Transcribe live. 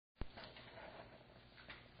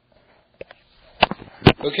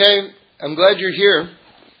Okay, I'm glad you're here.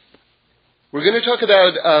 We're going to talk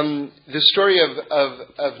about the story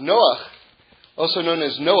of Noah, also known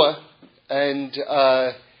as Noah, and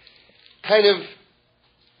kind of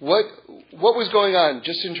what was going on,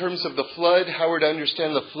 just in terms of the flood, how we're to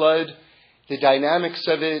understand the flood, the dynamics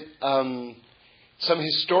of it, some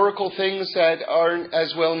historical things that aren't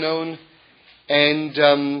as well known, and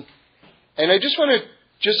I just want to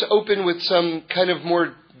just open with some kind of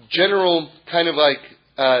more general kind of like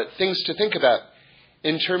things to think about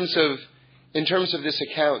in terms of this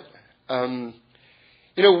account. One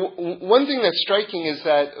thing that's striking is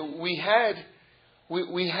that we had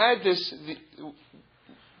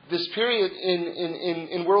this period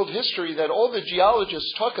in world history that all the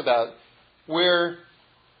geologists talk about, where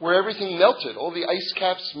everything melted, all the ice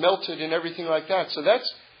caps melted and everything like that. So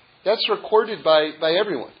that's recorded by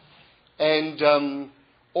everyone, and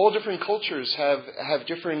all different cultures have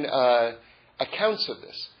different accounts of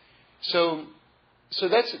this. So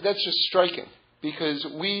that's just striking, because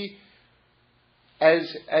we,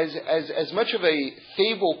 as much of a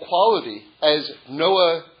fable quality as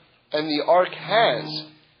Noah and the ark has,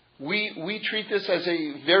 we treat this as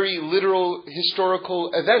a very literal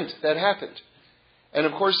historical event that happened. And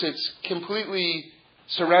of course it's completely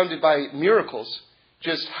surrounded by miracles,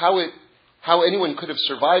 just how anyone could have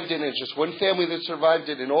survived it, and it's just one family that survived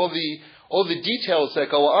it, and all the details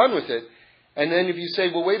that go on with it. And then if you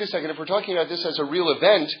say, well, wait a second, if we're talking about this as a real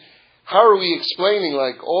event, how are we explaining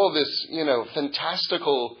like all this,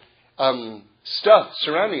 fantastical stuff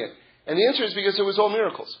surrounding it? And the answer is because it was all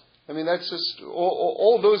miracles. I mean, that's just,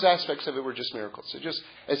 all those aspects of it were just miracles. So just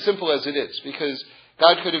as simple as it is, because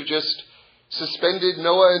God could have just suspended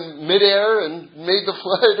Noah in midair and made the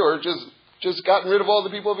flood, or just gotten rid of all the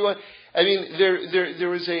people if he wanted. I mean, there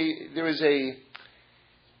was a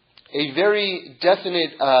very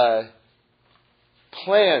definite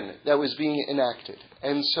plan that was being enacted.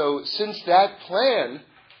 And so since that plan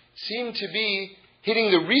seemed to be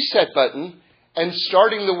hitting the reset button and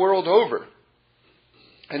starting the world over,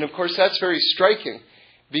 and of course that's very striking,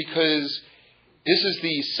 because this is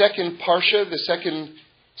the second parsha, the second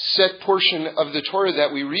set portion of the Torah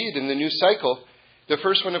that we read in the new cycle. The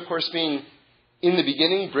first one, of course, being in the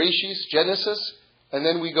beginning, Breshis, Genesis, and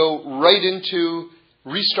then we go right into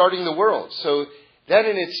restarting the world. So that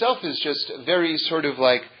in itself is just very sort of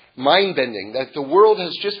like mind-bending, that the world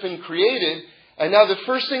has just been created, and now the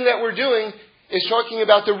first thing that we're doing is talking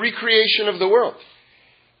about the recreation of the world.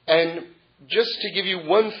 And just to give you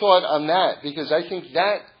one thought on that, because I think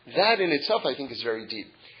that in itself I think is very deep.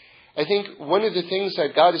 I think one of the things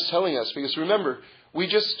that God is telling us, because remember, we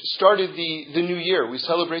just started the new year. We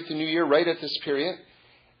celebrate the new year right at this period.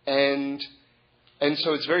 And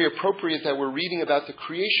so it's very appropriate that we're reading about the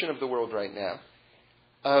creation of the world right now.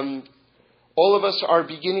 All of us are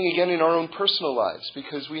beginning again in our own personal lives,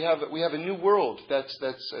 because we have a new world. That's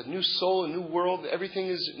a new soul, a new world. Everything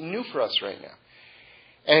is new for us right now.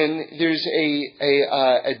 And there's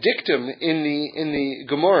a dictum in the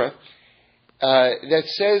Gemara that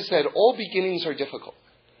says that all beginnings are difficult.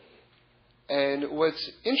 And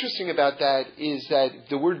what's interesting about that is that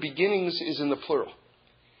the word beginnings is in the plural.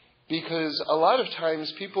 Because a lot of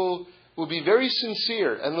times people will be very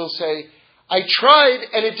sincere and they'll say, I tried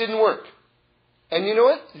and it didn't work. And you know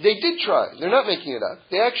what? They did try. They're not making it up.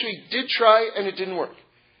 They actually did try and it didn't work.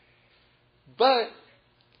 But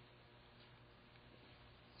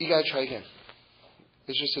you got to try again.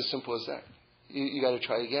 It's just as simple as that. You got to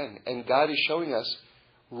try again. And God is showing us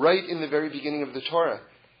right in the very beginning of the Torah.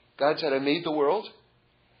 God said, I made the world.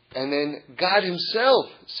 And then God himself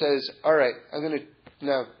says, all right, I'm going to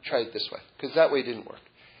now try it this way, because that way didn't work.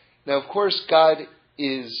 Now, of course, God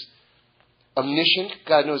is omniscient.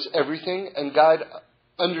 God knows everything. And God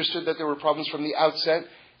understood that there were problems from the outset.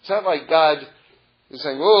 It's not like God is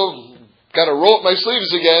saying, oh, got to roll up my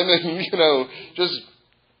sleeves again and, just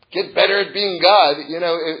get better at being God.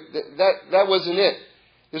 That wasn't it.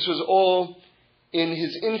 This was all, in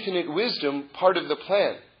his infinite wisdom, part of the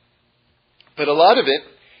plan. But a lot of it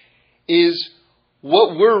is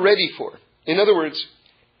what we're ready for. In other words,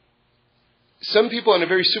 some people on a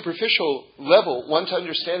very superficial level want to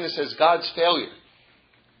understand this as God's failure,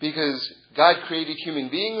 because God created human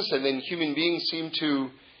beings and then human beings seem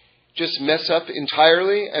to just mess up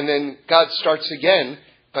entirely, and then God starts again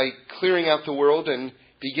by clearing out the world and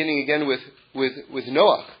beginning again with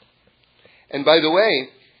Noah. And by the way,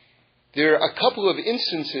 there are a couple of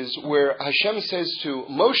instances where Hashem says to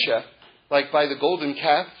Moshe, like by the golden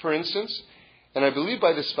calf, for instance, and I believe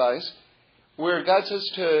by the spies, where God says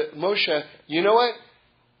to Moshe, you know what?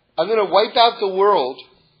 I'm going to wipe out the world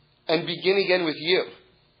and begin again with you.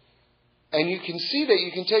 And you can see that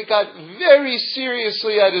you can take God very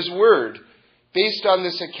seriously at His word based on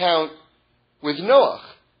this account with Noah.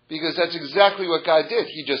 Because that's exactly what God did.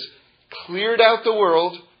 He just cleared out the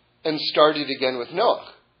world and started again with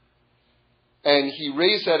Noah. And He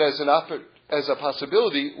raised that as a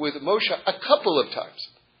possibility with Moshe a couple of times.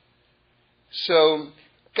 So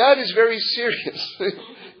God is very serious.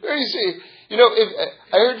 Very serious.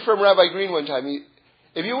 I heard from Rabbi Green one time,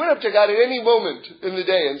 if you went up to God at any moment in the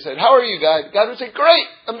day and said, "How are you, God?" God would say, "Great,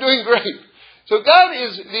 I'm doing great." So God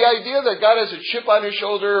is, the idea that God has a chip on His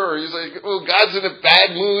shoulder, or He's like, "Oh, God's in a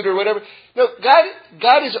bad mood," or whatever. No,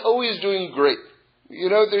 God is always doing great.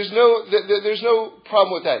 There's no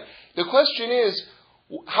problem with that. The question is,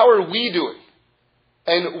 how are we doing?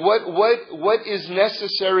 And what is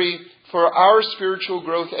necessary for our spiritual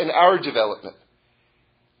growth and our development?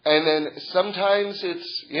 And then sometimes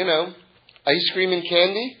it's, ice cream and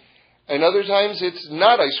candy, and other times it's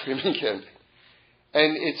not ice cream and candy.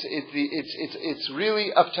 And it's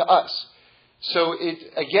really up to us. So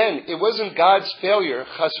it wasn't God's failure,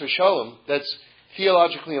 chas v'shalom, that's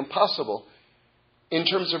theologically impossible in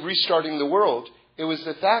terms of restarting the world. It was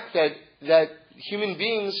the fact that human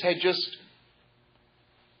beings had just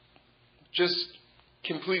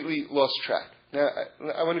completely lost track. Now,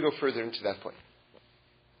 I want to go further into that point.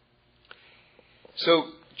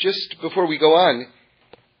 So, just before we go on,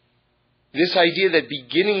 this idea that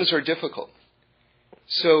beginnings are difficult.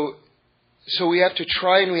 So we have to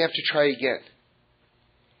try and we have to try again.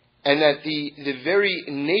 And that the very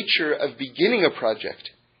nature of beginning a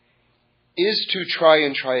project is to try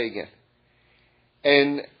and try again.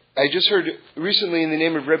 And I just heard recently in the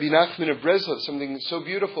name of Rabbi Nachman of Breslov something so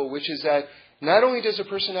beautiful, which is that not only does a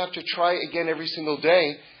person have to try again every single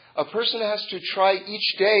day, a person has to try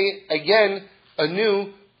each day again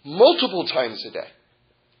anew multiple times a day.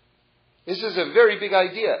 This is a very big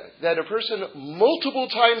idea, that a person multiple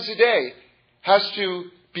times a day has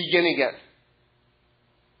to begin again.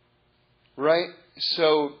 Right?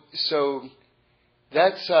 So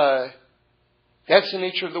that's the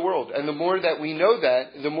nature of the world. And the more that we know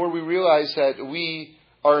that, the more we realize that we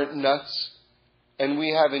aren't nuts and we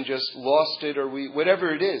haven't just lost it, or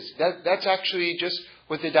whatever it is. That's actually just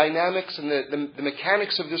what the dynamics and the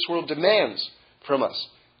mechanics of this world demands from us,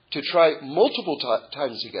 to try multiple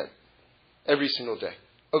times again, every single day.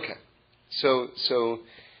 Okay, so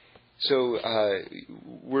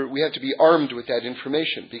we have to be armed with that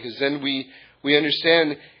information, because then we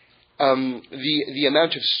understand the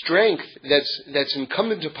amount of strength that's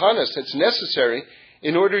incumbent upon us, that's necessary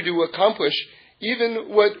in order to accomplish even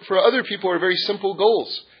what for other people are very simple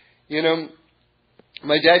goals.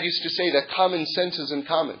 My dad used to say that common sense isn't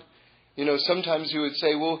common. Sometimes he would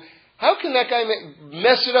say, "Well, how can that guy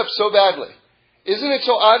mess it up so badly? Isn't it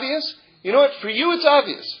so obvious?" You know what? For you, it's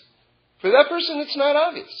obvious. For that person, it's not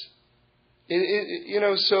obvious.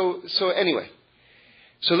 So anyway.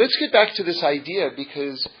 So let's get back to this idea,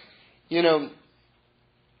 because,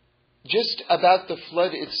 just about the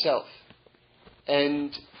flood itself.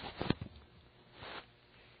 And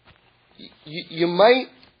you might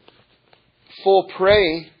fall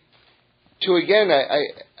prey to, again,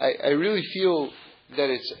 I really feel that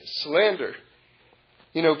it's slander.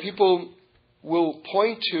 People will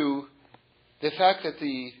point to the fact that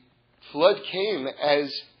the flood came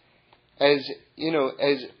as an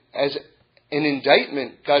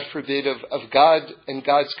indictment, God forbid, of God and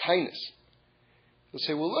God's kindness. They'll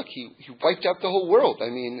say, "Well, look, he wiped out the whole world. I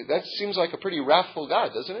mean, that seems like a pretty wrathful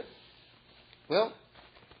God, doesn't it?" Well,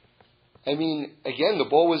 I mean, again, the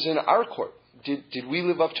ball was in our court. Did we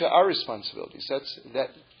live up to our responsibilities?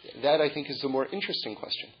 That I think is the more interesting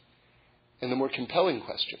question, and the more compelling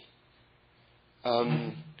question.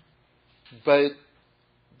 But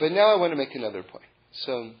now I want to make another point.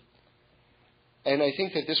 And I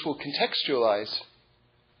think that this will contextualize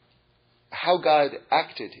how God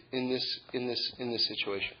acted in this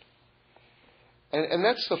situation. And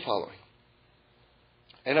that's the following.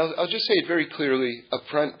 And I'll just say it very clearly up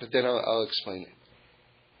front, but then I'll explain it.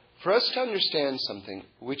 For us to understand something,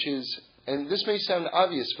 which is, and this may sound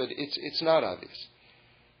obvious, but it's not obvious,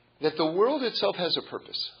 that the world itself has a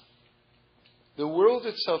purpose. The world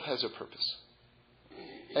itself has a purpose.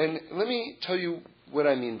 And let me tell you what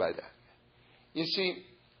I mean by that. You see,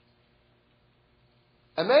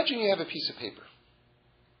 imagine you have a piece of paper.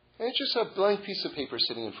 And it's just a blank piece of paper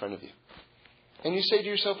sitting in front of you. And you say to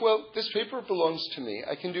yourself, "Well, this paper belongs to me.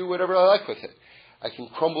 I can do whatever I like with it. I can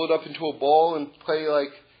crumble it up into a ball and play a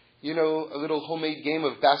little homemade game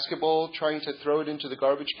of basketball, trying to throw it into the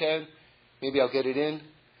garbage can. Maybe I'll get it in.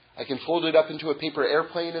 I can fold it up into a paper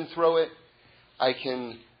airplane and throw it. I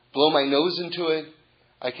can blow my nose into it.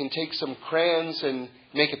 I can take some crayons and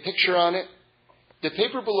make a picture on it. The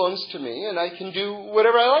paper belongs to me, and I can do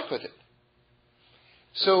whatever I like with it.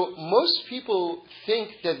 So most people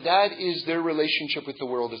think that that is their relationship with the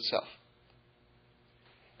world itself.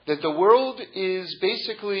 That the world is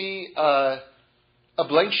basically a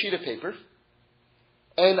blank sheet of paper,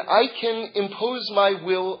 and I can impose my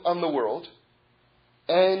will on the world,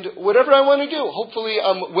 and whatever I want to do, hopefully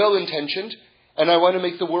I'm well-intentioned, and I want to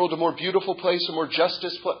make the world a more beautiful place, a more just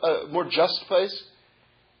place,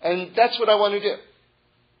 and that's what I want to do.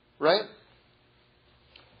 Right?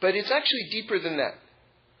 But it's actually deeper than that.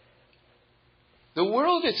 The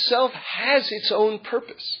world itself has its own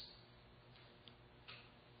purpose.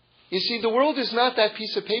 You see, the world is not that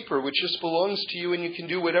piece of paper which just belongs to you and you can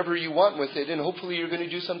do whatever you want with it and hopefully you're going to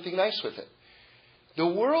do something nice with it. The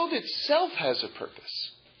world itself has a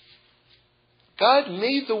purpose. God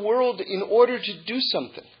made the world in order to do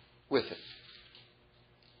something with it.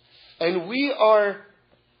 And we are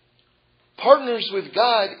partners with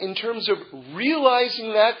God in terms of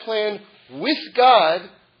realizing that plan with God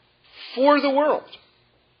for the world.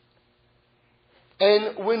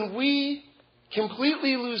 And when we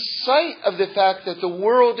completely lose sight of the fact that the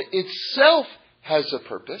world itself has a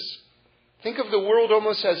purpose, think of the world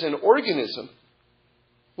almost as an organism.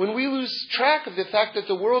 When we lose track of the fact that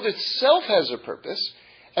the world itself has a purpose,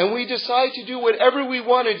 and we decide to do whatever we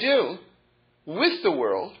want to do with the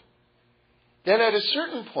world, then at a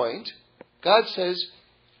certain point, God says,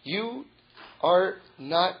 you are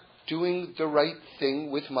not doing the right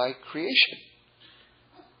thing with my creation.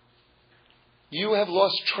 You have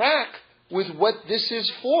lost track with what this is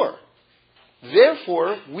for.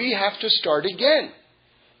 Therefore, we have to start again.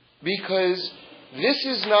 Because this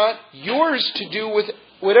is not yours to do with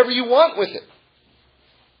whatever you want with it.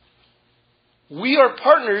 We are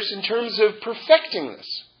partners in terms of perfecting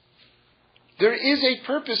this. There is a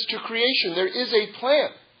purpose to creation. There is a plan.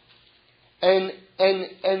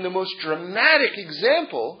 And the most dramatic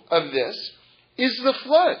example of this is the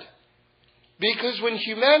flood. Because when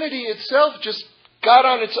humanity itself just got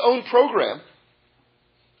on its own program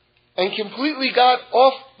and completely got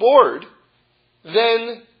off board,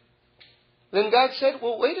 then God said,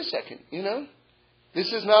 well, wait a second,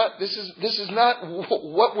 this is not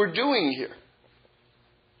what we're doing here.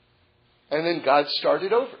 And then God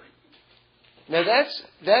started over. Now that's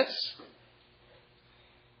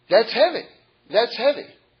heavy. That's heavy.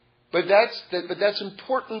 But that's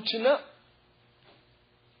important to know.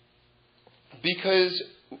 Because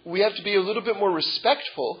we have to be a little bit more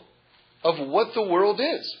respectful of what the world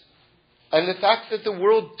is. And the fact that the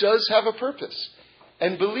world does have a purpose.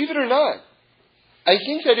 And believe it or not, I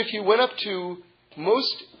think that if you went up to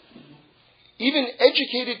most, even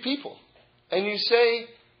educated people, and you say,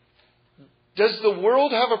 does the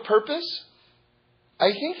world have a purpose?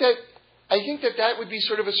 I think that would be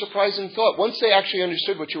sort of a surprising thought once they actually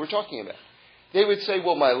understood what you were talking about. They would say,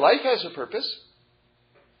 well, my life has a purpose.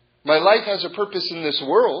 My life has a purpose in this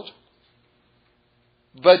world.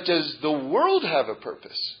 But does the world have a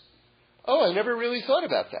purpose? Oh, I never really thought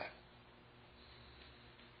about that.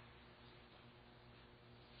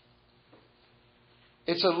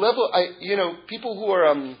 It's a level, people who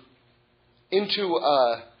are into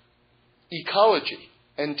ecology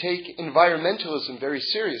and take environmentalism very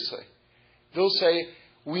seriously, they'll say,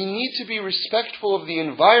 we need to be respectful of the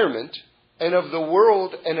environment and of the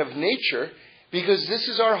world and of nature because this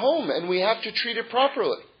is our home and we have to treat it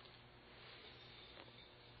properly.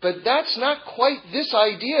 But that's not quite this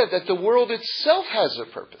idea that the world itself has a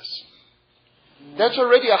purpose. That's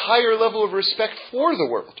already a higher level of respect for the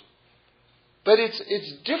world. But it's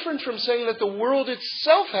different from saying that the world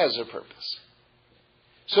itself has a purpose.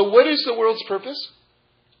 So what is the world's purpose?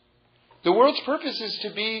 The world's purpose is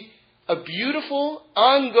to be a beautiful,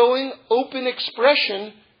 ongoing, open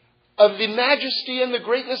expression of the majesty and the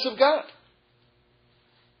greatness of God.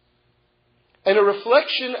 And a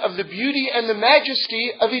reflection of the beauty and the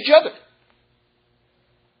majesty of each other.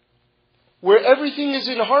 Where everything is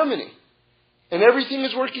in harmony. And everything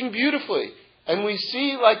is working beautifully. And we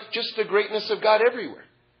see just the greatness of God everywhere.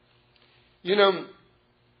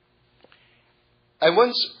 I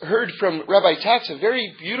once heard from Rabbi Tatz a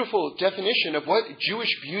very beautiful definition of what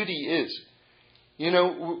Jewish beauty is.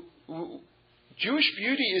 Jewish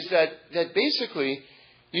beauty is that basically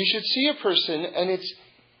you should see a person and it's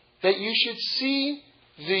that you should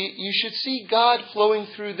see God flowing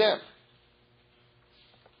through them.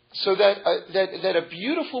 So that a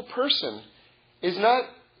beautiful person is not,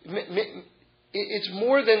 it's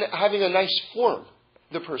more than having a nice form,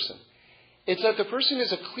 the person. It's that the person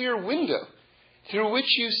is a clear window through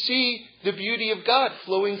which you see the beauty of God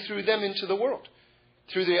flowing through them into the world.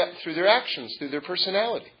 through their actions, through their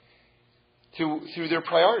personality, through their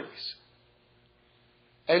priorities.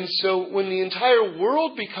 And so when the entire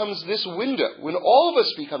world becomes this window, when all of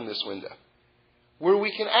us become this window, where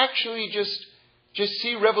we can actually just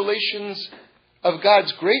see revelations of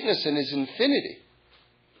God's greatness and His infinity,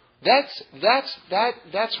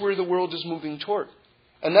 that's where the world is moving toward.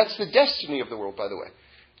 And that's the destiny of the world, by the way.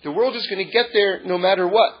 The world is going to get there no matter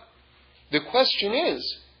what. The question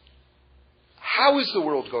is, how is the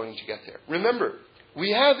world going to get there? Remember,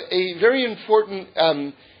 we have a very important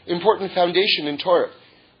foundation in Torah,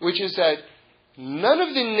 which is that none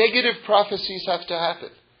of the negative prophecies have to happen.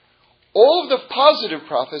 All of the positive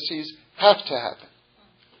prophecies have to happen.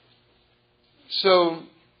 So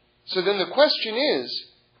then the question is,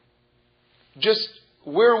 just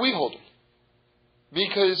where are we holding?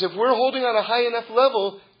 Because if we're holding on a high enough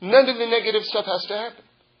level, none of the negative stuff has to happen.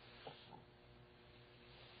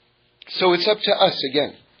 So it's up to us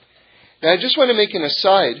again. Now I just want to make an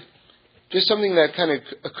aside, just something that kind of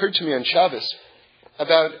occurred to me on Shabbos,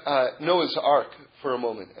 about Noah's Ark for a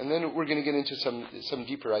moment. And then we're going to get into some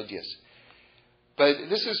deeper ideas. But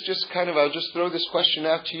this is just kind of, I'll just throw this question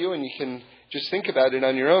out to you and you can just think about it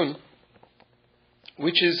on your own.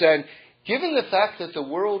 Which is that given the fact that the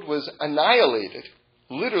world was annihilated,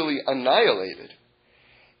 literally annihilated,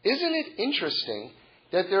 isn't it interesting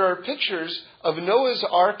that there are pictures of Noah's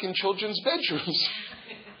Ark in children's bedrooms?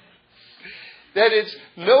 That it's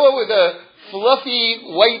Noah with a fluffy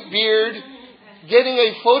white beard getting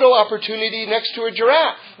a photo opportunity next to a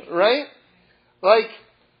giraffe, right? Like,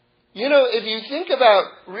 you know, if you think about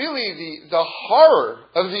really the horror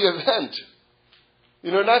of the event,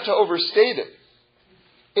 you know, not to overstate it,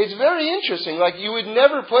 it's very interesting. Like, you would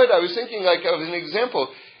never put, I was thinking like of an example,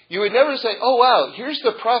 you would never say, oh wow, here's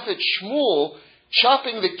the prophet Shmuel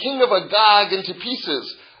chopping the king of Agag into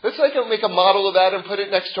pieces. Let's make a model of that and put it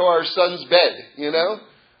next to our son's bed, you know?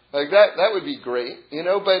 Like that would be great, you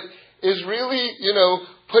know? But is really, you know,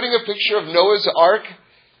 putting a picture of Noah's Ark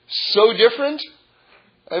so different?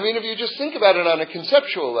 I mean, if you just think about it on a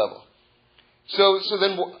conceptual level. So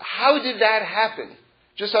then how did that happen?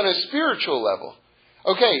 Just on a spiritual level.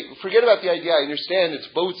 Okay, forget about the idea. I understand it's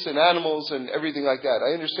boats and animals and everything like that.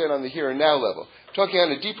 I understand on the here and now level. I'm talking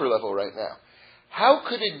on a deeper level right now. How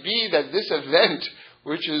could it be that this event,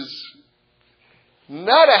 which is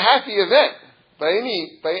not a happy event by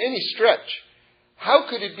any stretch, how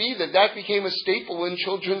could it be that became a staple in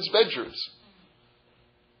children's bedrooms?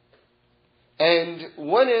 And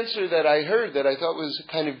one answer that I heard that I thought was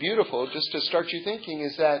kind of beautiful, just to start you thinking,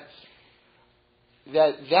 is that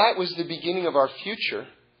was the beginning of our future,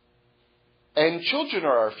 and children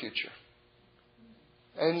are our future.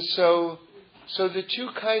 And so the two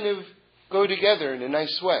kind of go together in a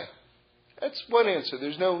nice way. That's one answer.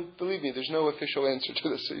 Believe me, there's no official answer to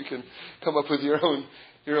this, so you can come up with your own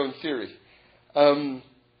theory.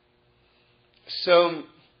 So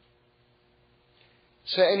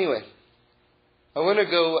anyway, I want to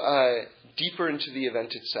go deeper into the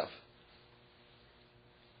event itself.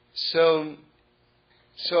 So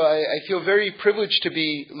I feel very privileged to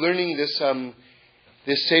be learning this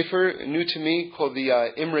sefer, new to me, called the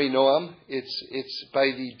Imre Noam. It's by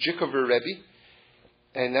the Jikover Rebbe,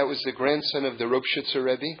 and that was the grandson of the Ropshitzer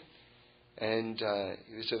Rebbe, and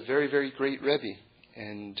he was a very, very great Rebbe,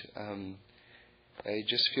 and I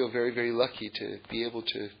just feel very, very lucky to be able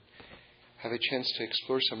to have a chance to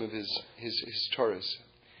explore some of his Torahs.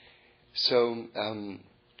 So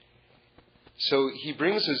he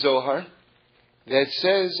brings a Zohar that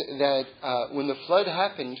says that when the flood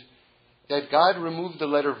happened, that God removed the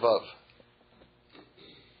letter Vav.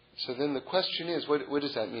 So then the question is, what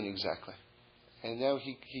does that mean exactly? And now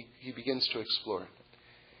he begins to explore it.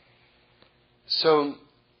 So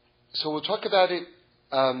we'll talk about it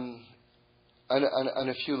on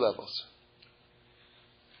a few levels.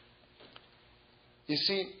 You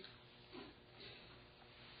see,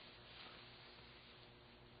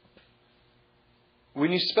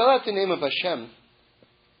 when you spell out the name of Hashem,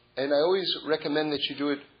 and I always recommend that you do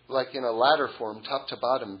it like in a ladder form, top to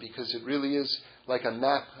bottom, because it really is like a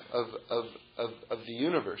map of the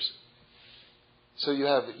universe. So you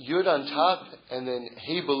have Yud on top, and then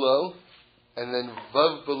Hey below, and then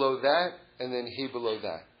Vav below that, and then Hey below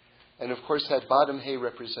that. And of course that bottom Hey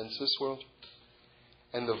represents this world.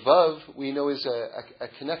 And the Vav, we know, is a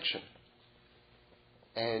connection.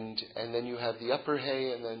 And then you have the upper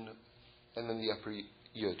Hey, and then the upper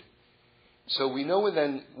Yud. So we know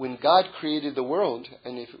when God created the world,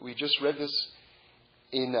 and if we just read this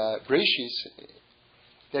in Breshis,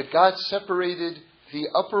 that God separated the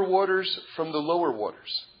upper waters from the lower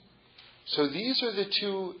waters. So these are the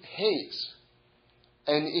two Heys.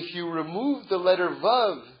 And if you remove the letter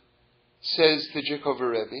Vav, says the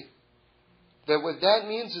Jikover Rebbe, that what that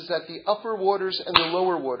means is that the upper waters and the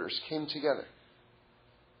lower waters came together.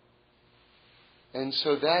 And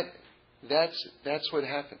so that's what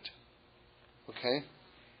happened. Okay?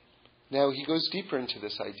 Now he goes deeper into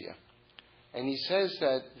this idea. And he says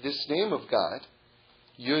that this name of God,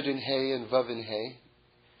 Yud and Hey and Vav and Hey,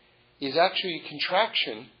 is actually a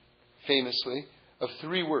contraction, famously, of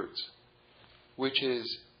three words, which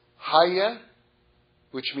is Haya,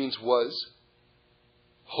 which means was,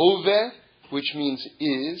 Hoveh, which means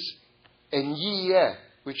is, and Yiyeh,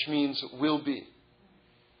 which means will be.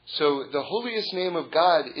 So the holiest name of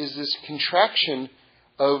God is this contraction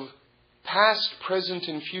of past, present,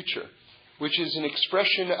 and future, which is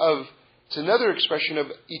it's another expression of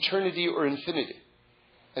eternity or infinity.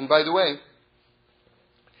 And by the way,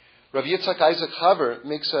 Rav Yitzhak Isaac Haver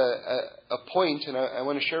makes a point, and I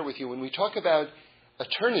want to share with you. When we talk about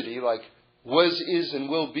eternity, like was, is, and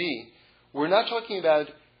will be, we're not talking about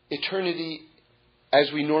eternity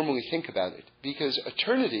as we normally think about it. Because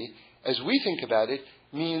eternity, as we think about it,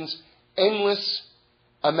 means endless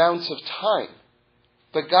amounts of time.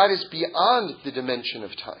 But God is beyond the dimension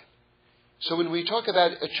of time. So when we talk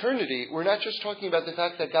about eternity, we're not just talking about the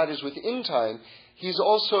fact that God is within time. He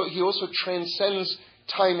also transcends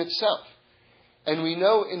time itself. And we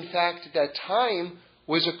know, in fact, that time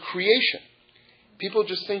was a creation. People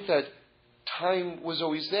just think that time was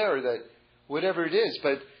always there, or that whatever it is.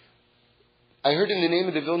 But I heard in the name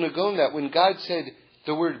of the Vilna Gaon that when God said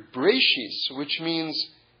the word Breshis, which means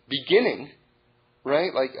beginning,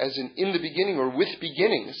 right? Like as in the beginning or with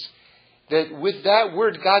beginnings, that with that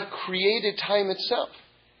word God created time itself.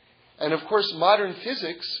 And of course modern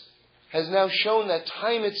physics has now shown that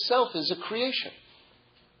time itself is a creation.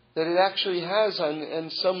 That it actually has on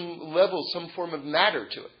some level some form of matter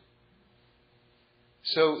to it.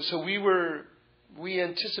 So we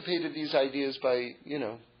anticipated these ideas by,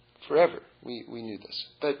 forever. We knew this.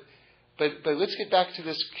 But let's get back to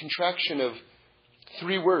this contraction of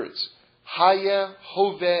three words. Haya,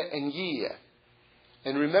 Hoveh, and Yiyeh.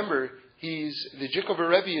 And remember, the Jikover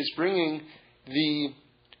Rebbe is bringing the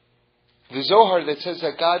Zohar that says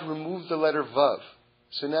that God removed the letter Vav.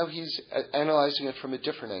 So now he's analyzing it from a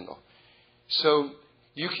different angle. So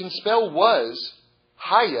you can spell was,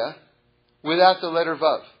 Haya, without the letter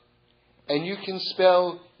Vav. And you can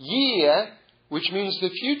spell Yiyeh, which means the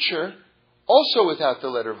future, also without the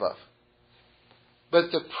letter Vav.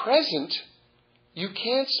 But the present, you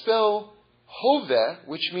can't spell Hoveh,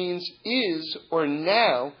 which means is or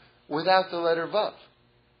now, without the letter Vav.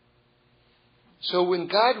 So when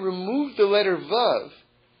God removed the letter Vav,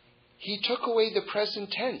 He took away the present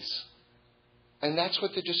tense. And that's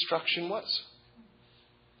what the destruction was.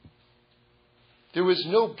 There was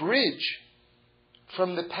no bridge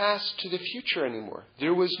from the past to the future anymore.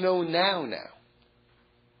 There was no now.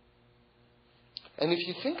 And if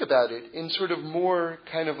you think about it in sort of more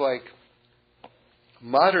kind of like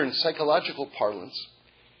modern psychological parlance,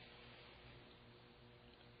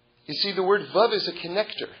 you see, the word vav is a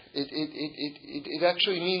connector. It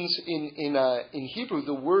actually means in Hebrew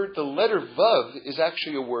the letter vav is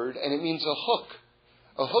actually a word, and it means a hook.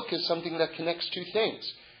 A hook is something that connects two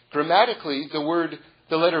things. Grammatically, the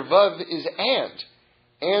letter vav is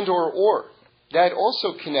and or. That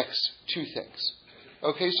also connects two things.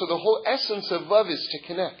 Okay, so the whole essence of vav is to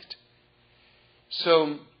connect.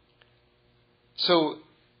 So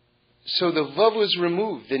the vav was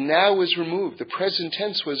removed, the now was removed, the present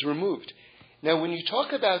tense was removed. Now when you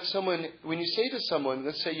talk about someone, when you say to someone,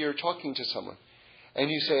 let's say you're talking to someone, and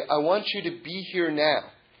you say, I want you to be here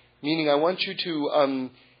now, meaning I want you to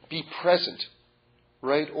be present,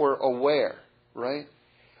 right, or aware, right?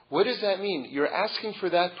 What does that mean? You're asking for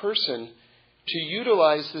that person to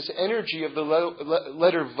utilize this energy of the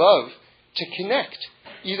letter vav to connect.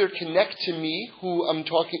 Either connect to me,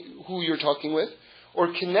 who you're talking with,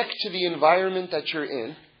 or connect to the environment that you're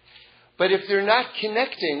in. But if they're not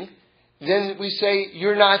connecting, then we say,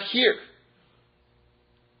 you're not here.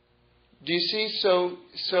 Do you see? So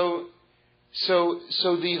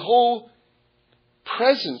the whole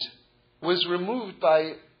present was removed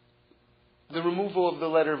by the removal of the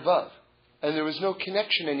letter Vav. And there was no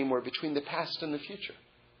connection anymore between the past and the future.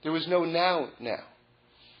 There was no now.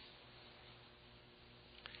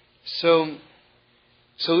 So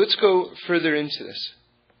let's go further into this.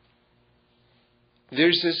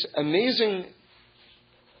 There's this amazing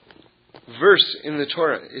verse in the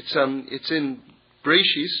Torah. It's in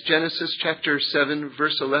Breshis, Genesis chapter 7,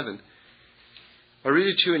 verse 11. I'll read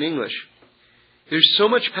it to you in English. There's so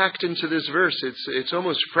much packed into this verse, it's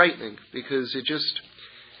almost frightening, because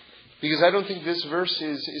Because I don't think this verse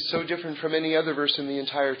is so different from any other verse in the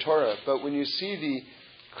entire Torah. But when you see the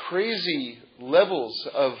crazy levels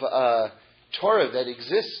of Torah that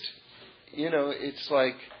exist, it's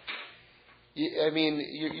like,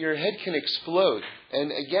 your head can explode.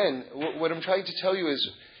 And again, what I'm trying to tell you is,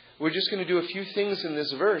 we're just going to do a few things in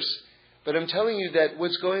this verse, but I'm telling you that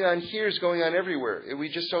what's going on here is going on everywhere. We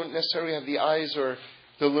just don't necessarily have the eyes or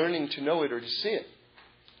the learning to know it or to see it.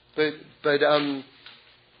 But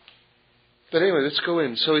anyway, let's go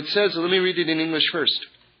in. So it says, let me read it in English first.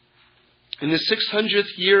 In the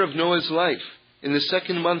 600th year of Noah's life, in the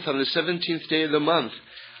 2nd month, on the 17th day of the month,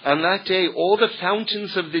 on that day all the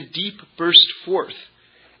fountains of the deep burst forth,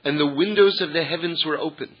 and the windows of the heavens were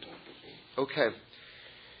opened. Okay.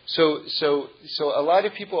 So a lot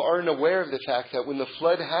of people aren't aware of the fact that when the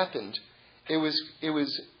flood happened, it was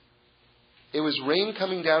rain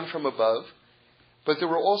coming down from above, but there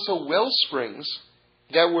were also well springs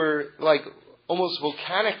that were like almost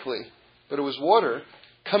volcanically, but it was water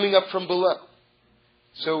coming up from below.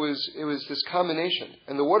 So it was this combination,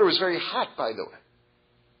 and the water was very hot, by the way.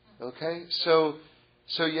 Okay, so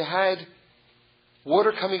you had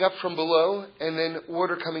water coming up from below, and then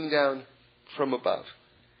water coming down from above.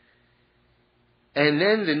 And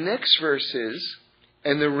then the next verse is,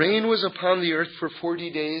 and the rain was upon the earth for 40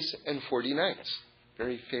 days and 40 nights.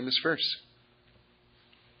 Very famous verse.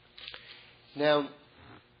 Now,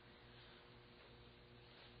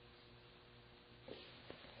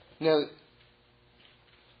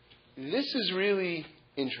 this is really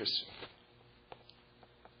interesting.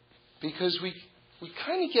 Because we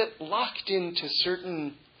kind of get locked into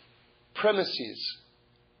certain premises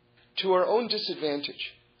to our own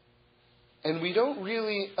disadvantage. And we don't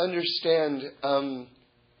really understand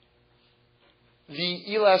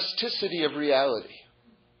the elasticity of reality.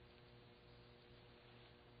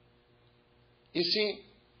 You see,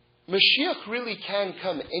 Mashiach really can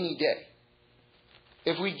come any day.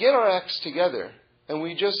 If we get our acts together and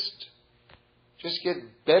we just get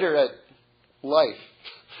better at life,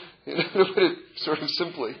 to put it sort of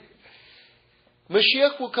simply,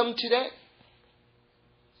 Mashiach will come today.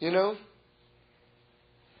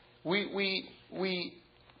 We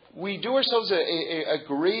do ourselves a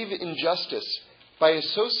grave injustice by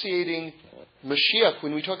associating Mashiach,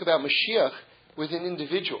 when we talk about Mashiach, with an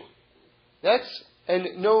individual.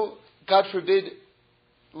 And no, God forbid,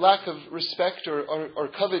 lack of respect or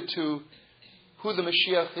covet to who the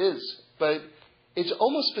Mashiach is, but it's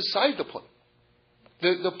almost beside the point.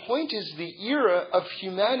 The point is the era of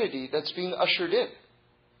humanity that's being ushered in.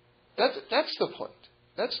 That's the point.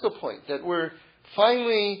 That's the point, that we're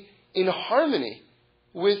finally in harmony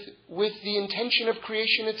with the intention of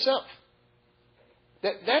creation itself.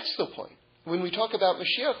 That's the point. When we talk about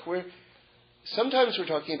Mashiach, sometimes we're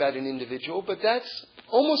talking about an individual, but that's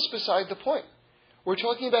almost beside the point. We're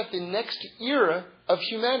talking about the next era of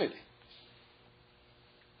humanity.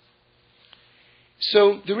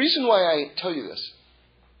 So the reason why I tell you this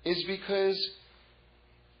is because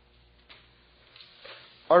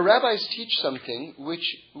our rabbis teach something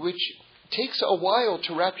which takes a while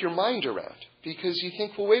to wrap your mind around, because you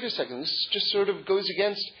think, well, wait a second, this just sort of goes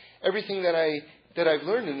against everything that I've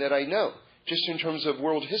learned and that I know, just in terms of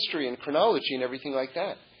world history and chronology and everything like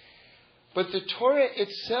that. But the Torah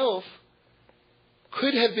itself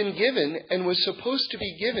could have been given and was supposed to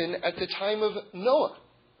be given at the time of Noah.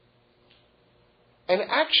 And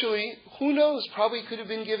actually, who knows, probably could have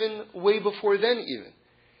been given way before then even.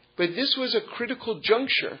 But this was a critical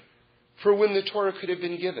juncture for when the Torah could have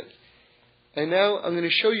been given. And now I'm going to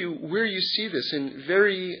show you where you see this in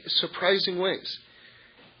very surprising ways.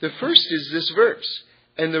 The first is this verse,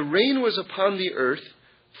 and the rain was upon the earth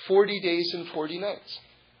 40 days and 40 nights.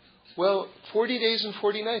 Well, 40 days and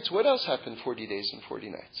 40 nights. What else happened 40 days and 40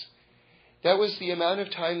 nights? That was the amount of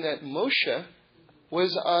time that Moshe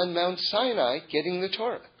was on Mount Sinai getting the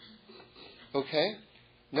Torah. Okay?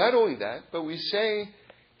 Not only that, but we say,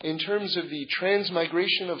 in terms of the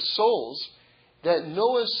transmigration of souls, that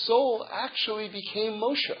Noah's soul actually became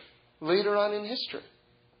Moshe later on in history.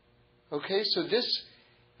 Okay? So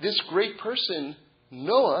this great person,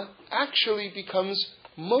 Noah, actually becomes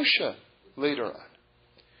Moshe later on.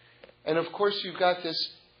 And of course, you've got this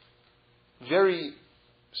very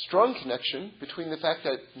strong connection between the fact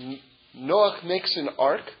that Noah makes an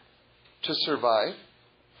ark to survive,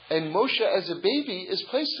 and Moshe as a baby is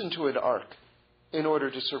placed into an ark in order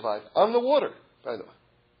to survive, on the water, by the way.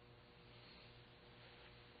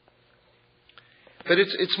 But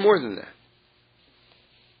it's more than that.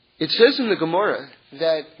 It says in the Gemara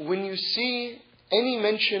that when you see any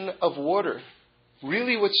mention of water,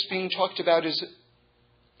 really what's being talked about is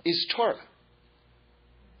Torah.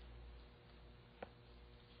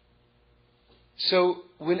 So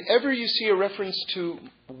whenever you see a reference to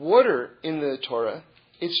water in the Torah,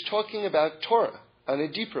 it's talking about Torah on a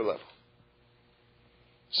deeper level.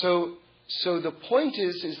 So the point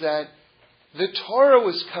is that the Torah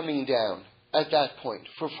was coming down at that point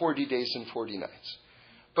for 40 days and 40 nights.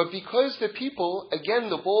 But because the people, again,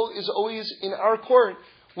 the ball is always in our court,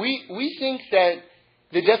 we think that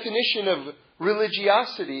the definition of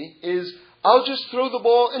religiosity is, I'll just throw the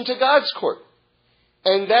ball into God's court.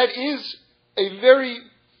 And that is a very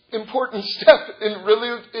important step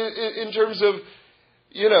in terms of,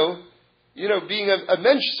 being a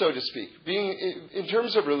mensch, so to speak, being in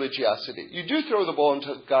terms of religiosity. You do throw the ball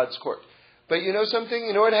into God's court. But you know something?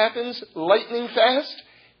 You know what happens? Lightning fast,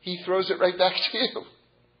 He throws it right back to you.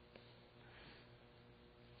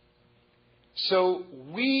 So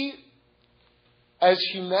we, as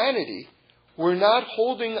humanity, we're not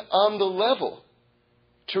holding on the level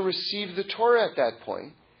to receive the Torah at that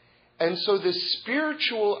point. And so the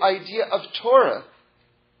spiritual idea of Torah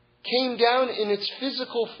came down in its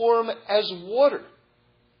physical form as water.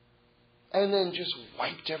 And then just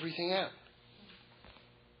wiped everything out.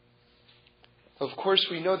 Of course,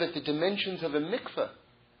 we know that the dimensions of a mikveh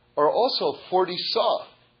are also 40 saw.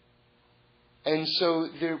 And so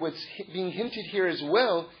what's being hinted here as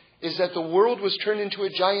well is that the world was turned into a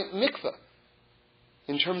giant mikveh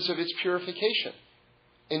in terms of its purification,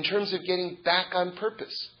 in terms of getting back on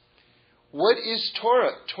purpose. What is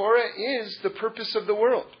Torah? Torah is the purpose of the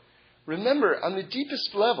world. Remember, on the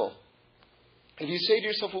deepest level, if you say to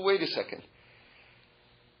yourself, well, wait a second.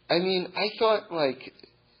 I thought,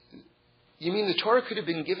 you mean the Torah could have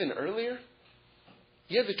been given earlier?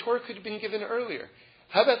 Yeah, the Torah could have been given earlier.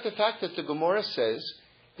 How about the fact that the Gemara says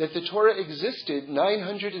that the Torah existed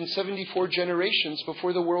 974 generations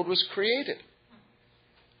before the world was created?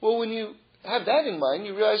 Well, when you have that in mind,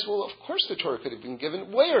 you realize, well, of course the Torah could have been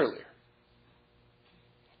given way earlier.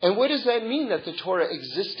 And what does that mean, that the Torah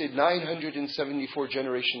existed 974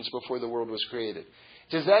 generations before the world was created?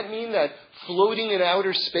 Does that mean that floating in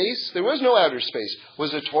outer space, there was no outer space,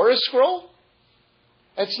 was a Torah scroll?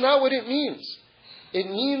 That's not what it means. It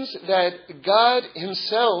means that God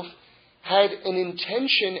Himself had an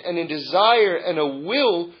intention and a desire and a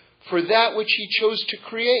will for that which He chose to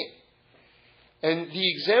create. And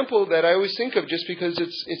the example that I always think of, just because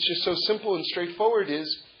it's just so simple and straightforward,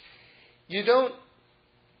 is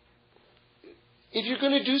if you're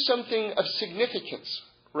going to do something of significance,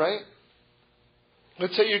 right?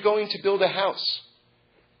 Let's say you're going to build a house,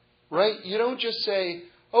 right? You don't just say,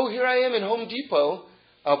 oh, here I am in Home Depot.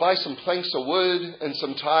 I'll buy some planks of wood and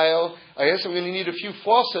some tile. I guess I'm going to need a few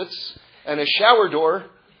faucets and a shower door.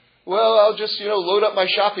 Well, I'll just, load up my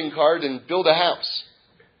shopping cart and build a house.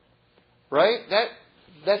 Right?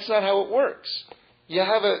 That's not how it works. You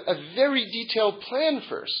have a very detailed plan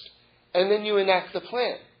first, and then you enact the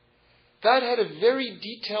plan. God had a very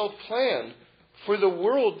detailed plan for the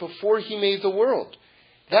world before He made the world.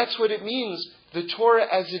 That's what it means, the Torah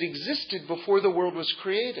as it existed before the world was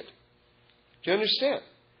created. Do you understand?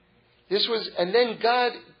 And then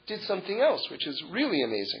God did something else, which is really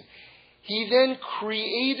amazing. He then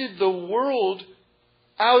created the world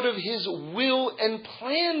out of His will and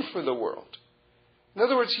plan for the world. In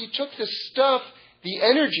other words, He took this stuff, the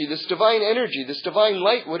energy, this divine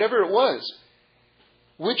light, whatever it was,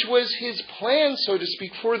 which was His plan, so to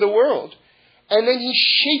speak, for the world, and then He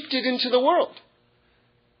shaped it into the world.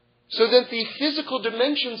 So that the physical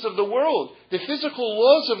dimensions of the world, the physical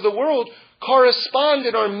laws of the world, correspond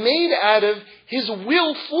and are made out of His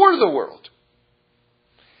will for the world.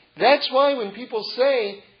 That's why when people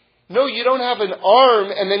say, no, you don't have an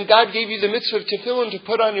arm, and then God gave you the mitzvah of tefillin to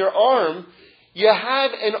put on your arm, you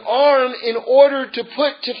have an arm in order to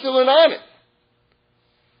put tefillin on it.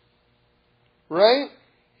 Right?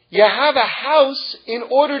 You have a house in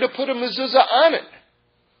order to put a mezuzah on it.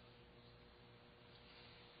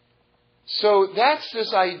 So that's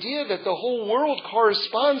this idea that the whole world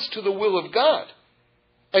corresponds to the will of God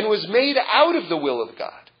and was made out of the will of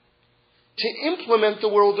God to implement the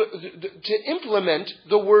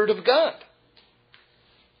Word of God.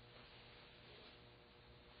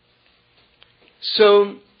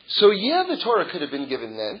 So yeah, the Torah could have been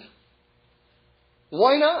given then.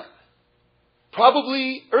 Why not?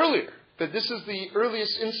 Probably earlier, but this is the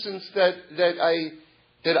earliest instance that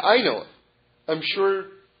I know of. I'm sure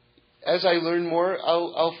as I learn more,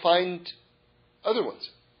 I'll find other ones.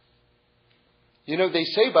 They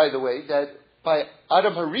say, by the way, that by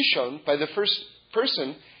Adam HaRishon, by the first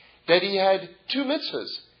person, that he had 2 mitzvahs,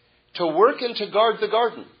 to work and to guard the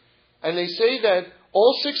garden. And they say that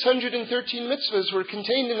all 613 mitzvahs were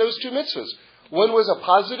contained in those 2 mitzvahs. One was a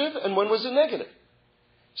positive and one was a negative.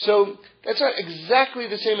 So that's not exactly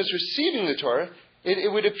the same as receiving the Torah.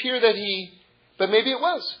 It would appear that but maybe it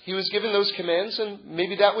was. He was given those commands, and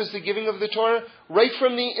maybe that was the giving of the Torah right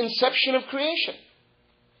from the inception of creation.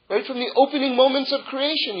 Right from the opening moments of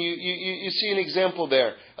creation, you see an example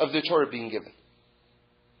there of the Torah being given.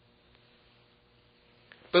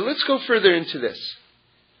 But let's go further into this.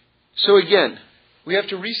 So again, we have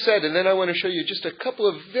to reset, and then I want to show you just a couple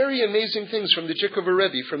of very amazing things from the Jikover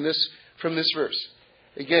Rebbe from this verse.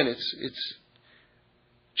 Again, it's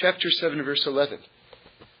chapter 7, verse 11.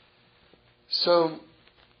 So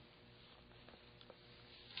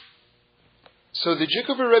the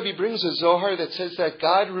Jikover Rebbe brings a Zohar that says that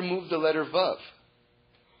God removed the letter Vav.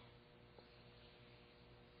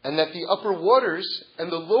 And that the upper waters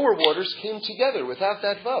and the lower waters came together without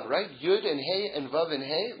that Vav, right? Yud and Hey and Vav and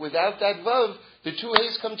Hey. Without that Vav, the two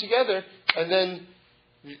Heys come together, and then,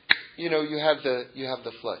 you have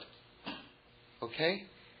the flood. Okay?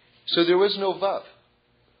 So there was no Vav.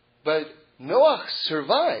 But Noach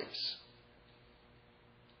survives.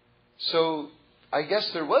 So I guess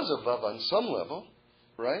there was a Vav on some level,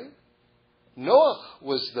 right? Noach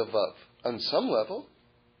was the Vav on some level,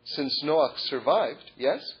 since Noach survived,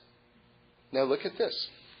 yes? Now look at this.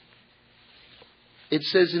 It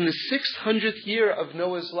says in the 600th year of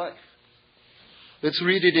Noah's life. Let's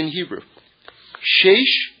read it in Hebrew.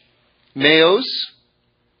 Sheish Meos.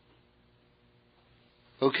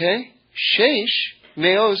 Okay? Sheish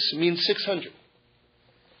Meos means 600.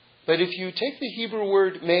 But if you take the Hebrew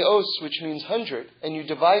word meos, which means 100, and you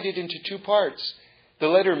divide it into two parts, the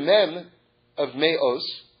letter mem of meos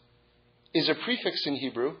is a prefix in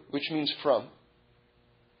Hebrew, which means from.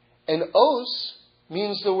 And os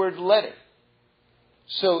means the word letter.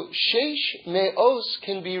 So sheish meos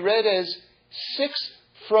can be read as 6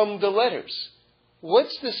 from the letters.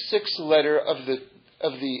 What's the 6th letter of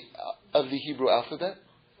the Hebrew alphabet?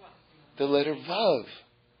 The letter Vav.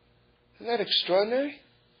 Isn't that extraordinary?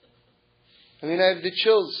 I mean, I have the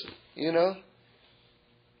chills,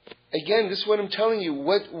 Again, this is what I'm telling you,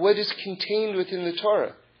 what is contained within the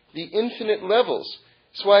Torah. The infinite levels.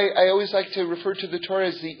 That's why I always like to refer to the Torah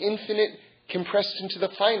as the infinite compressed into the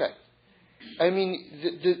finite. I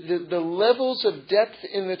mean, the levels of depth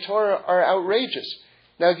in the Torah are outrageous.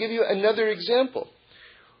 Now, I'll give you another example.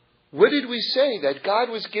 What did we say? That God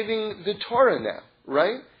was giving the Torah now,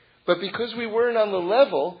 right? But because we weren't on the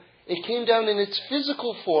level, it came down in its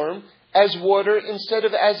physical form as water instead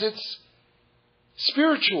of as its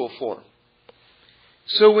spiritual form.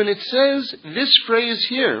 So when it says this phrase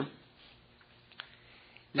here,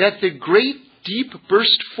 that the great deep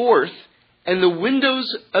burst forth and the windows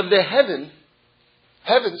of the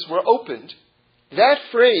heavens were opened, that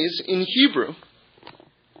phrase in Hebrew,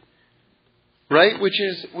 right, which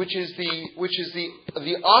is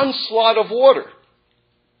the onslaught of water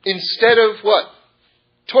instead of what?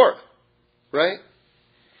 Torah, right?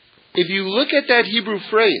 If you look at that Hebrew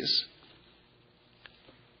phrase,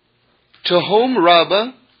 Tehom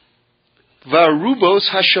Rabbah Varubos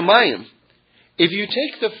Hashemayim, if you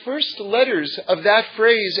take the first letters of that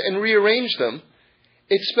phrase and rearrange them,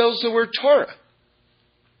 it spells the word Torah.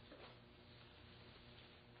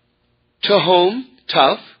 Tehom,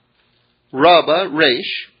 Taf, Rabbah,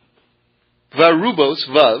 Resh, Varubos,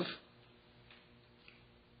 Vav,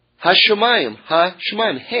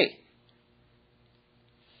 Hashemayim, Hey.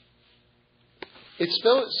 It's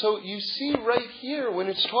spelled, so you see right here, when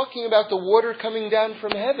it's talking about the water coming down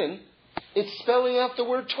from heaven, it's spelling out the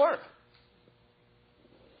word Torah.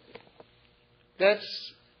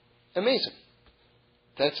 That's amazing.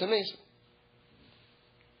 That's amazing.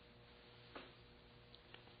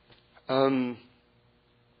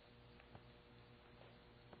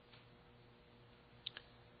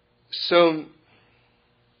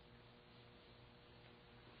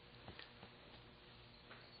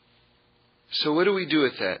 So what do we do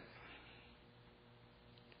with that?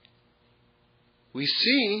 We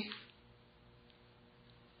see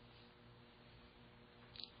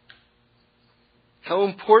how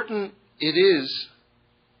important it is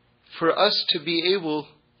for us to be able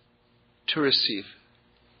to receive.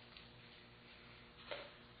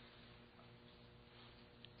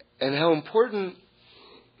 And how important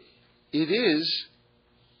it is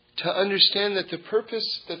to understand that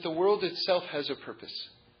that the world itself has a purpose.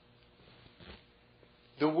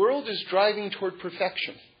 The world is driving toward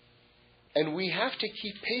perfection, and we have to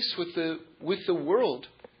keep pace with the world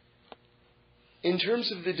in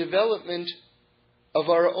terms of the development of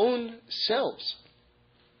our own selves.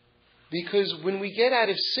 Because when we get out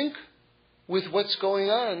of sync with what's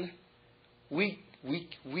going on, we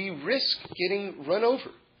risk getting run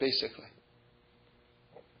over, basically.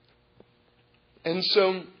 And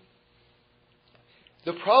so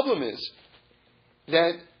the problem is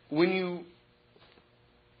that when you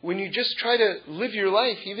just try to live your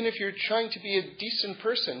life, even if you're trying to be a decent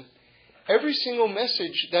person, every single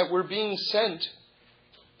message that we're being sent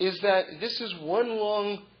is that this is one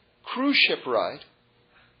long cruise ship ride,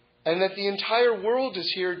 and that the entire world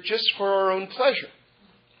is here just for our own pleasure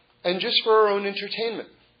and just for our own entertainment.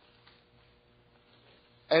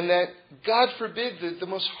 And that, God forbid, the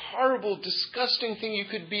most horrible, disgusting thing you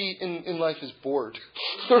could be in life is bored.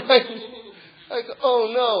 Right? Like, oh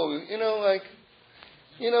no,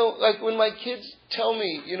 like when my kids tell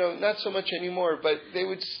me, not so much anymore, but they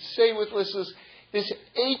would say with this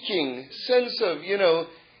aching sense of,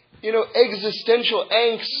 existential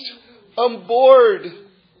angst, I'm bored.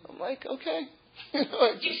 I'm like, okay,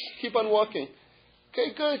 I just keep on walking.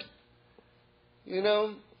 Okay, good.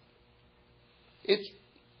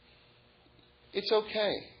 It's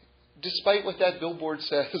okay. Despite what that billboard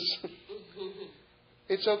says,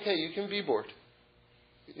 it's okay. You can be bored.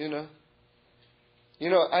 I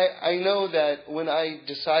know that when I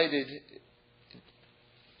decided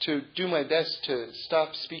to do my best to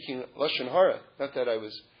stop speaking Lashon Hara, not that I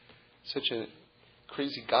was such a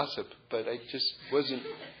crazy gossip, but I just wasn't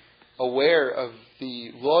aware of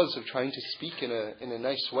the laws of trying to speak in a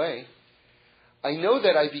nice way. I know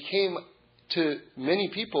that I became, to many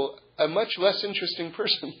people, a much less interesting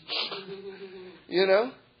person.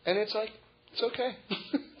 And it's like, it's okay.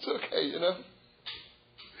 It's okay,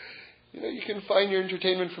 you can find your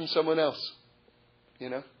entertainment from someone else,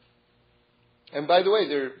 And by the way,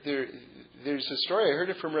 there's a story, I heard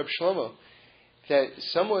it from Reb Shlomo, that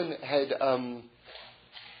someone had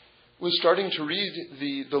was starting to read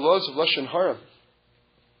the laws of Lashon Hara,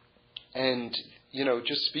 and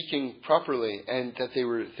just speaking properly, and that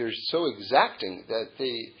they're so exacting that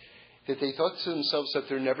they thought to themselves that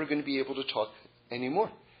they're never going to be able to talk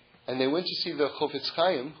anymore. And they went to see the Chofetz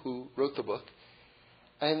Chaim, who wrote the book,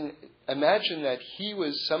 and imagine that he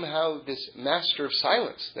was somehow this master of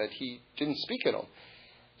silence, that he didn't speak at all.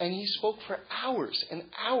 And he spoke for hours and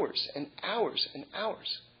hours and hours and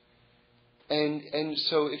hours. And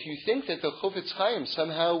so if you think that the Chofetz Chaim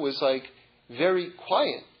somehow was like very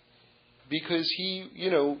quiet because he,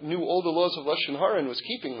 knew all the laws of Lashon Hara and was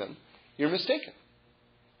keeping them, you're mistaken.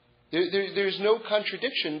 There's no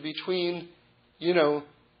contradiction between,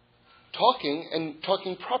 talking and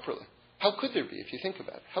talking properly. How could there be, if you think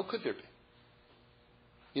about it? How could there be?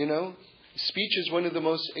 Speech is one of the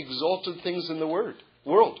most exalted things in the world.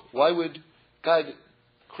 Why would God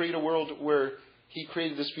create a world where He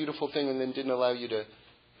created this beautiful thing and then didn't allow you to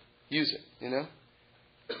use it?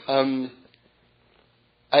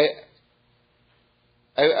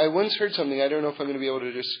 I once heard something, I don't know if I'm going to be able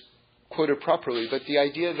to just quote it properly, but the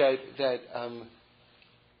idea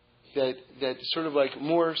that sort of like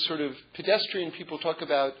more sort of pedestrian people talk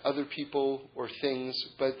about other people or things,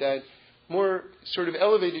 but that more sort of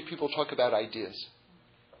elevated people talk about ideas.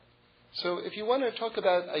 So if you want to talk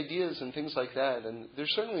about ideas and things like that, and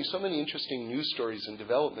there's certainly so many interesting news stories and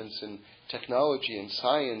developments in technology and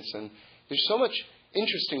science, and there's so much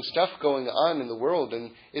interesting stuff going on in the world,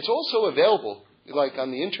 and it's also available, like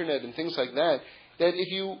on the internet and things like that, that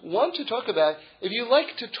if you want to talk about, if you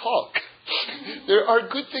like to talk, there are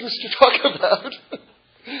good things to talk about.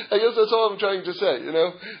 I guess that's all I'm trying to say,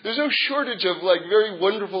 There's no shortage of like very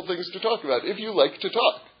wonderful things to talk about if you like to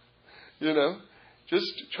talk,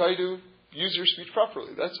 Just try to use your speech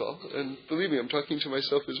properly, that's all. And believe me, I'm talking to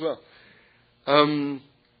myself as well.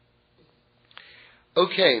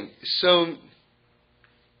 Okay, so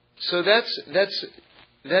that's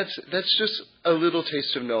just a little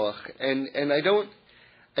taste of Noach, and I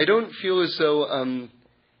don't feel as though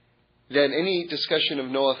that any discussion of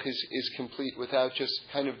Noach is complete without just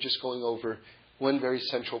going over one very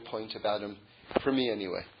central point about him, for me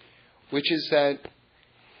anyway, which is that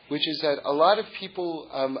a lot of people,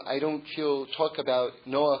 I don't feel, talk about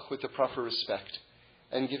Noach with the proper respect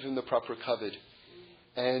and give him the proper kavod.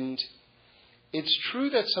 And it's true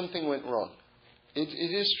that something went wrong. It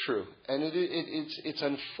is true. And it's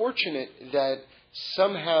unfortunate that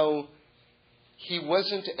somehow he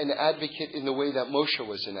wasn't an advocate in the way that Moshe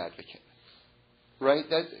was an advocate. Right?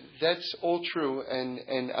 That's all true,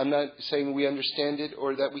 and I'm not saying we understand it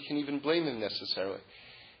or that we can even blame him necessarily.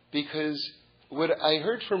 Because what I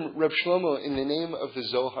heard from Reb Shlomo in the name of the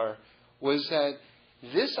Zohar was that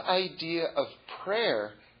this idea of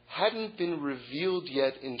prayer hadn't been revealed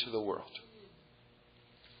yet into the world.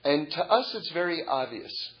 And to us it's very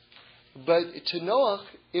obvious. But to Noach,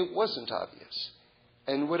 it wasn't obvious.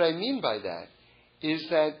 And what I mean by that is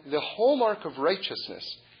that the hallmark of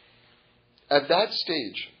righteousness at that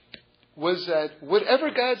stage was that whatever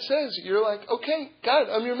God says, you're like, okay, God,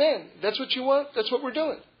 I'm your man. That's what you want. That's what we're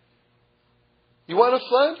doing. You want a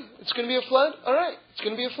flood? It's going to be a flood? All right, it's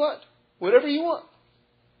going to be a flood. Whatever you want.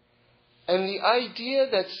 And the idea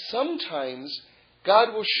that sometimes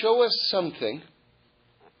God will show us something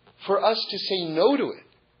for us to say no to it.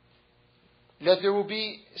 That there will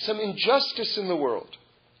be some injustice in the world.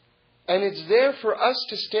 And it's there for us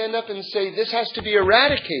to stand up and say, this has to be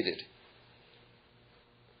eradicated.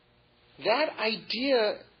 That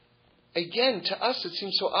idea, again, to us it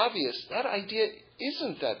seems so obvious. That idea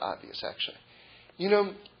isn't that obvious, actually.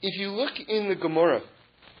 If you look in the Gemara,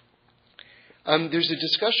 there's a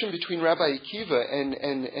discussion between Rabbi Akiva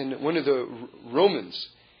and one of the Romans.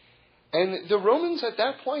 And the Romans at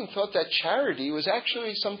that point thought that charity was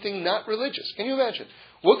actually something not religious. Can you imagine?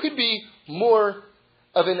 What could be more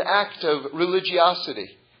of an act of religiosity,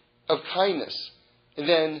 of kindness,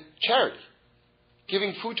 than charity?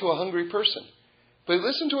 Giving food to a hungry person. But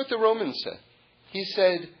listen to what the Romans said. He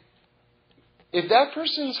said, if that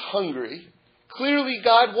person's hungry, clearly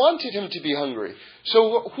God wanted him to be hungry.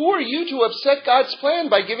 So who are you to upset God's plan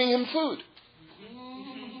by giving him food?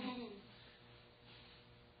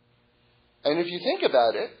 And if you think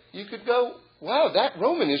about it, you could go, wow, that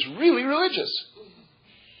Roman is really religious.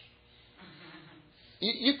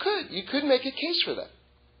 You could make a case for that.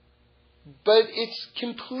 But it's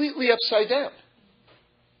completely upside down.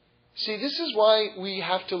 See, this is why we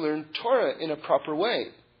have to learn Torah in a proper way,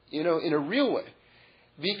 in a real way.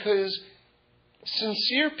 Because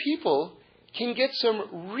sincere people can get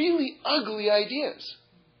some really ugly ideas.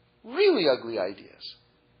 Really ugly ideas.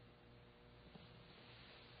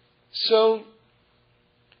 So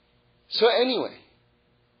anyway,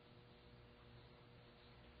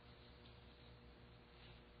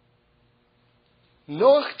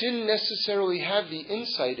 Noach didn't necessarily have the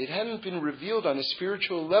insight, it hadn't been revealed on a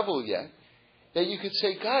spiritual level yet, that you could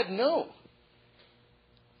say, God, no.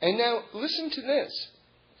 And now, listen to this.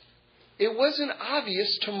 It wasn't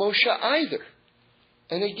obvious to Moshe either.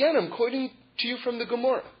 And again, I'm quoting to you from the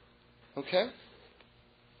Gemara. Okay?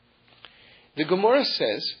 The Gemara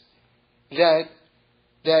says that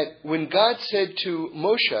when God said to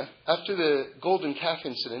Moshe, after the golden calf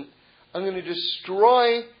incident, I'm going to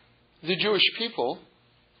destroy the Jewish people,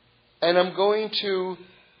 and I'm going to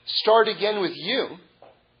start again with you.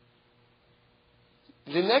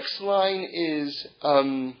 The next line is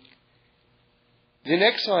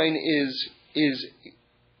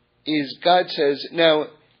God says, now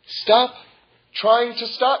stop trying to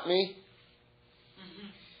stop me.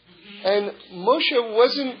 And Moshe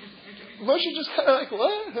just kind of like,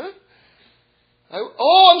 what? Huh?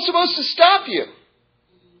 I'm supposed to stop you.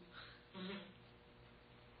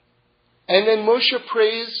 And then Moshe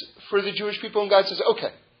prays for the Jewish people, and God says,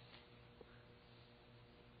 okay.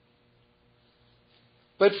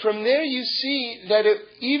 But from there you see that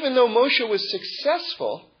even though Moshe was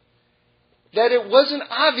successful, that it wasn't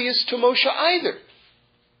obvious to Moshe either.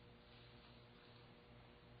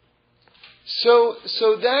 So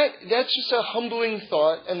that's just a humbling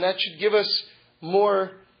thought, and that should give us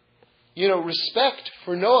more, respect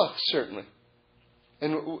for Noah, certainly.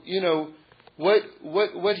 And,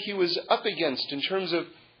 what he was up against in terms of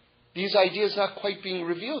these ideas not quite being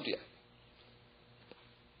revealed yet.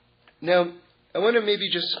 Now, I want to maybe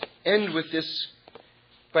just end with this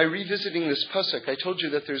by revisiting this pasuk. I told you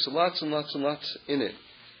that there's lots and lots and lots in it.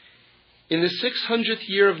 In the 600th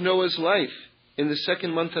year of Noah's life, in the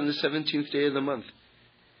second month on the 17th day of the month,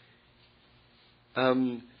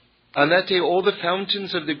 on that day all the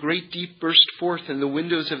fountains of the great deep burst forth and the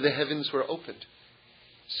windows of the heavens were opened.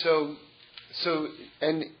 So,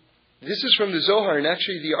 and this is from the Zohar, and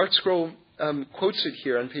actually the Art Scroll quotes it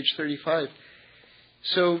here on page 35.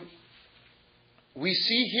 So, we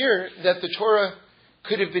see here that the Torah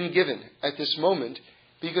could have been given at this moment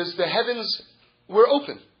because the heavens were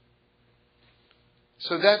open.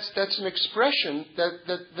 So that's an expression that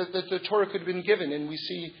the Torah could have been given, and we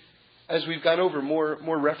see, as we've gone over,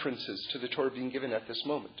 more references to the Torah being given at this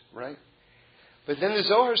moment, right? But then the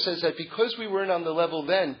Zohar says that because we weren't on the level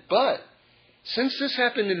then, but since this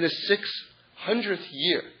happened in the 600th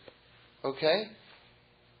year, okay,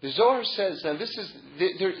 the Zohar says, now this is,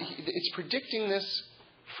 it's predicting this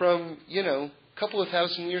from, a couple of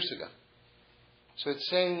thousand years ago. So it's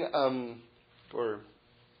saying,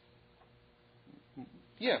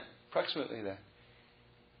 approximately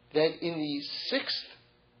that in the 6th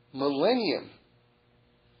millennium,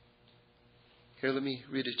 here, let me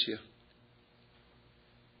read it to you.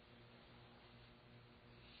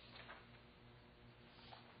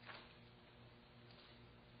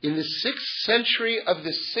 In the 6th century of the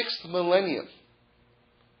 6th millennium,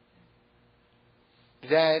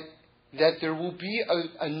 that there will be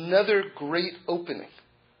another great opening.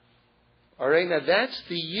 All right, now that's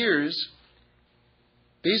the years,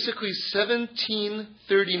 basically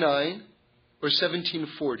 1739 or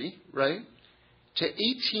 1740, right, to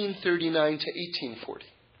 1839 to 1840.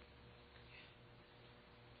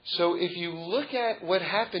 So if you look at what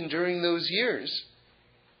happened during those years,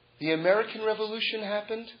 the American Revolution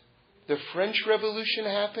happened, the French Revolution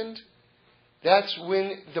happened. That's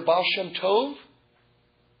when the Baal Shem Tov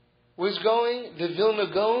was going, the Vilna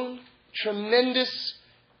Gaon, tremendous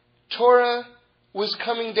Torah was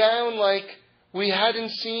coming down like we hadn't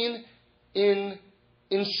seen in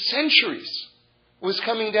centuries, was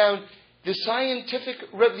coming down. The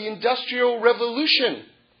the Industrial Revolution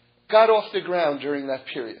got off the ground during that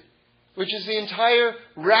period, which is the entire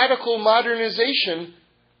radical modernization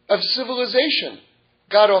of civilization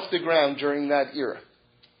got off the ground during that era.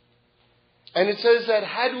 And it says that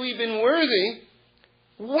had we been worthy,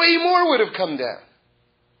 way more would have come down.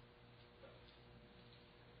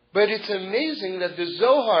 But it's amazing that the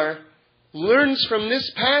Zohar learns from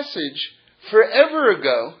this passage forever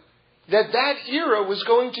ago that era was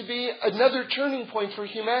going to be another turning point for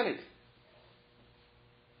humanity.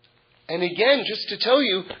 And again, just to tell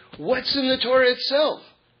you what's in the Torah itself,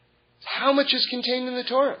 how much is contained in the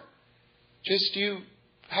Torah. Just you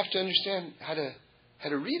have to understand how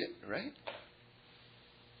to read it, right?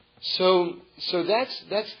 So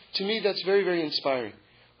that's to me that's very, very inspiring.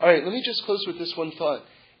 All right, let me just close with this one thought.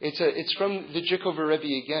 It's from the Jikover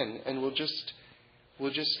Rebbe again, and we'll just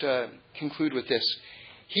conclude with this.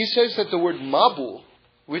 He says that the word Mabul,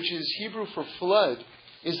 which is Hebrew for flood,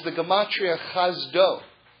 is the gematria Chazdo,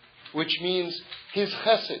 which means His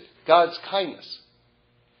Chesed, God's kindness.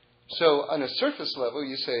 So on a surface level,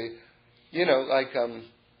 you say,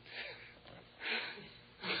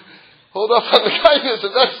 hold up on the kindness.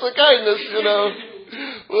 If that's the kindness,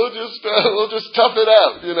 we'll just tough it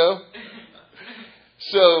out,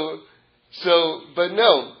 But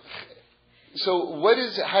no. So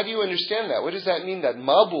how do you understand that? What does that mean? That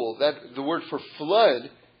Mabul, that the word for flood,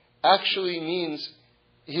 actually means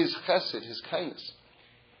His Chesed, His kindness.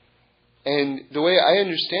 And the way I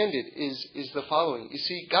understand it is the following. You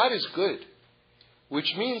see, God is good,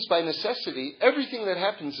 which means by necessity, everything that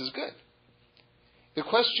happens is good. The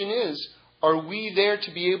question is, are we there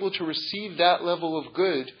to be able to receive that level of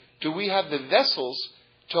good? Do we have the vessels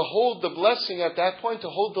to hold the blessing at that point, to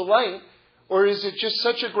hold the light? Or is it just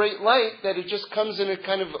such a great light that it just comes and it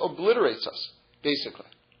kind of obliterates us, basically?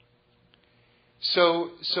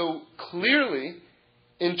 So clearly,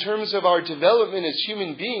 in terms of our development as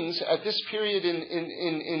human beings at this period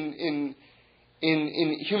in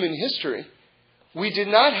human history, we did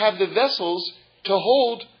not have the vessels to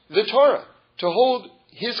hold the Torah, to hold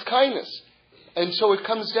His kindness. And so it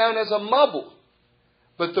comes down as a mabul.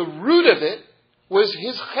 But the root of it was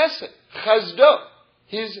His chesed, chazdo,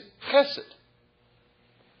 His chesed.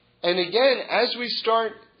 And again, as we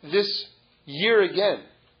start this year again,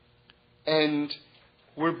 and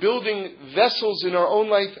we're building vessels in our own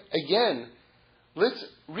life again, let's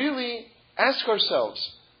really ask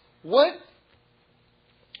ourselves, what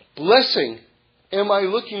blessing am I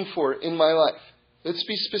looking for in my life? Let's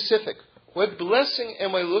be specific. What blessing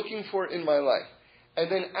am I looking for in my life?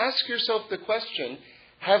 And then ask yourself the question,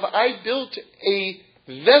 have I built a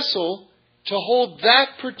vessel to hold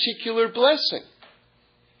that particular blessing?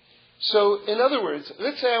 So, in other words,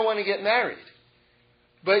 let's say I want to get married.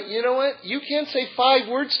 But you know what? You can't say 5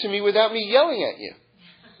 words to me without me yelling at you.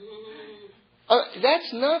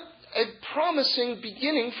 That's not a promising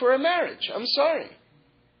beginning for a marriage. I'm sorry.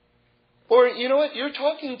 Or, you know what? You're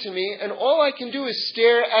talking to me and all I can do is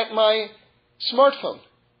stare at my smartphone.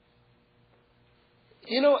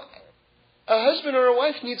 A husband or a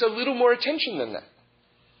wife needs a little more attention than that.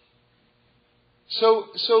 So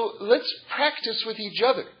let's practice with each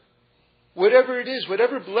other. Whatever it is,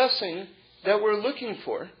 whatever blessing that we're looking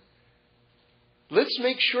for, let's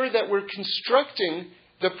make sure that we're constructing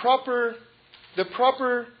the proper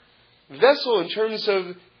vessel in terms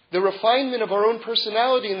of the refinement of our own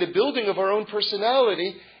personality and the building of our own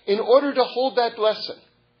personality in order to hold that blessing.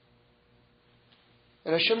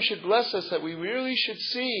 And Hashem should bless us that we really should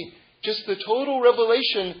see just the total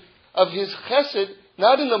revelation of His chesed,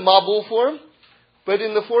 not in the mabul form, but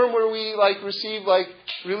in the form where we receive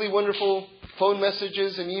really wonderful phone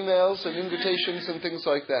messages and emails and invitations and things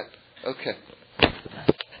like that. Okay. David,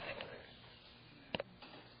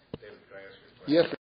 can I ask you a question? Yeah.